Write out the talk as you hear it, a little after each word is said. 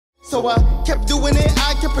So I kept doing it,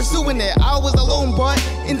 I kept pursuing it. I was alone, but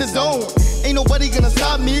in the zone. Ain't nobody gonna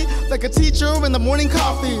stop me. Like a teacher in the morning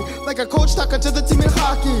coffee. Like a coach talking to the team in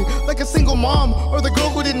hockey. Like a single mom, or the girl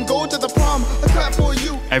who didn't go to the prom. A clap for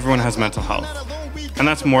you. Everyone has mental health. And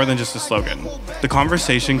that's more than just a slogan. The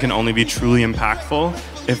conversation can only be truly impactful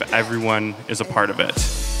if everyone is a part of it.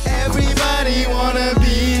 Everybody wanna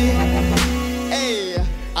be. Hey,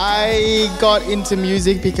 I got into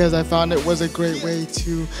music because I found it was a great way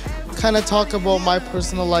to kind of talk about my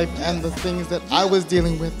personal life and the things that I was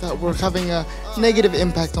dealing with that were having a negative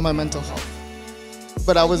impact on my mental health.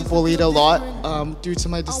 But I was bullied a lot due to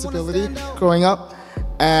my disability growing up,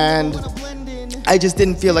 and I just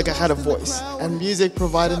didn't feel like I had a voice. And music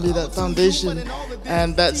provided me that foundation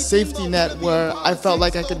and that safety net where I felt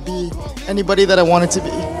like I could be anybody that I wanted to be.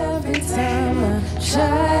 Every time I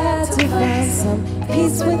try to find some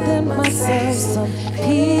peace within myself, some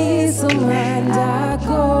peace of mind, I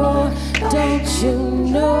go, don't you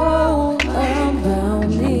know about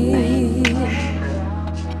me?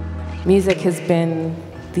 Music has been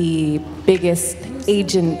the biggest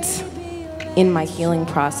agent in my healing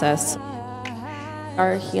process.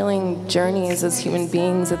 Our healing journeys as human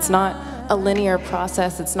beings, it's not a linear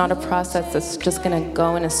process. It's not a process that's just going to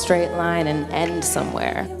go in a straight line and end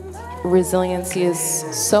somewhere. Resiliency is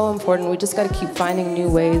so important. We just got to keep finding new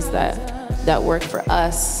ways that work for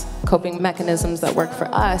us, coping mechanisms that work for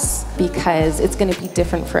us, because it's going to be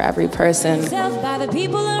different for every person. By the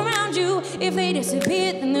people around you, if they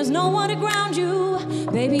disappear, then there's no one to ground you.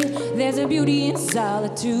 Baby, there's a beauty in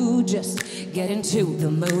solitude. Just get into the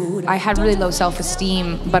mood. I had really low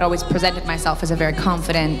self-esteem, but always presented myself as a very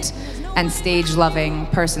confident and stage-loving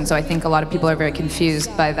person. So I think a lot of people are very confused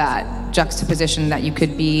by that juxtaposition that you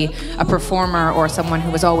could be a performer or someone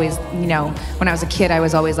who was always, you know, when I was a kid, I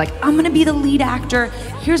was always like, I'm gonna be the lead actor,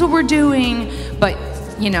 here's what we're doing. But,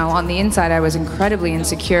 you know, on the inside, I was incredibly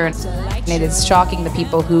insecure. And it is shocking the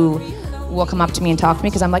people who will come up to me and talk to me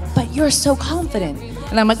because I'm like, but you're so confident.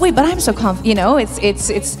 And I'm like, wait, but I'm so confident. You know,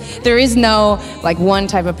 there is no like one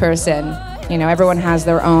type of person. You know, everyone has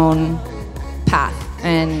their own path.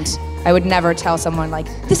 And I would never tell someone like,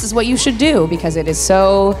 this is what you should do, because it is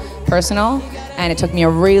so personal and it took me a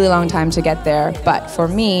really long time to get there. But for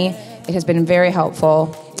me, it has been very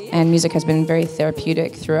helpful, and music has been very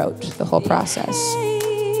therapeutic throughout the whole process.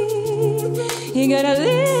 You gotta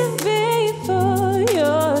live it for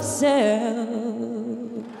yourself.